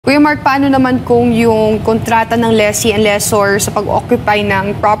Kuya Mark, paano naman kung yung kontrata ng lessee and lessor sa pag-occupy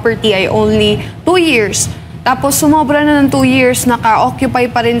ng property ay only 2 years? Tapos sumobra na ng 2 years, naka-occupy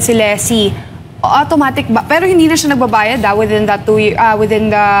pa rin si lessee. Automatic ba? Pero hindi na siya nagbabayad within that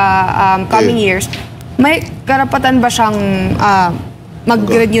within the coming years. May karapatan ba siyang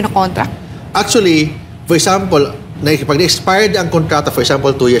mag-renew na contract? Actually, for example, pag na-expired ang kontrata, for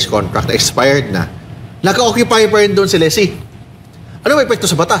example, 2 years contract, na-expired na, naka-occupy pa rin doon si lessee. Ano may epekto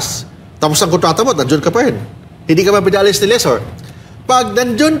sa batas? Tapos ang kontrata mo, nandiyon ka pa rin. Hindi ka mapidalis ni lessor. Pag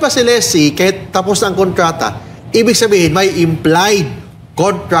nandiyon pa si lessee, kahit tapos ang kontrata, ibig sabihin may implied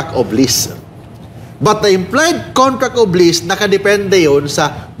contract of lease. But the implied contract of lease, nakadepende yon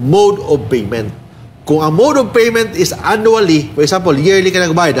sa mode of payment. Kung ang mode of payment is annually, for example, yearly ka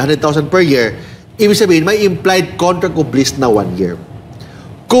nagbayad, 100,000 per year, ibig sabihin may implied contract of lease na 1 year.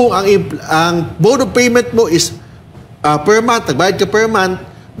 Kung ang mode of payment mo is per month, nagbayad ka per month,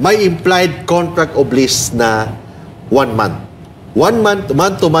 may implied contract of lease na 1 month. 1 month,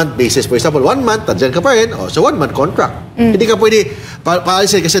 month-to-month basis. For example, 1 month, nandiyan ka pa rin, so 1 month contract. Hindi ka pwede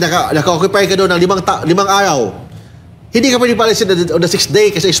paalisin kasi naka-occupy ka doon ng 5 araw. Hindi ka pwede paalisin on the 6th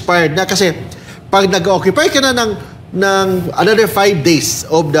day kasi expired na. Kasi pag nag-occupy ka na ng another 5 days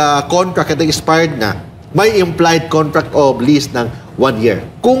of the contract at expired na, may implied contract of lease ng 1 year.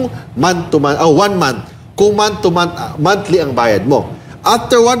 Kung month-to-month, 1 month, kung month-to-month, monthly ang bayad mo.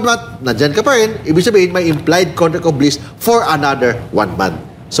 After 1 month, nandyan ka pa rin, ibig sabihin may implied contract of lease for another 1 month.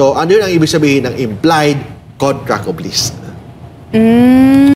 So, ano yun ang ibig sabihin ng implied contract of lease?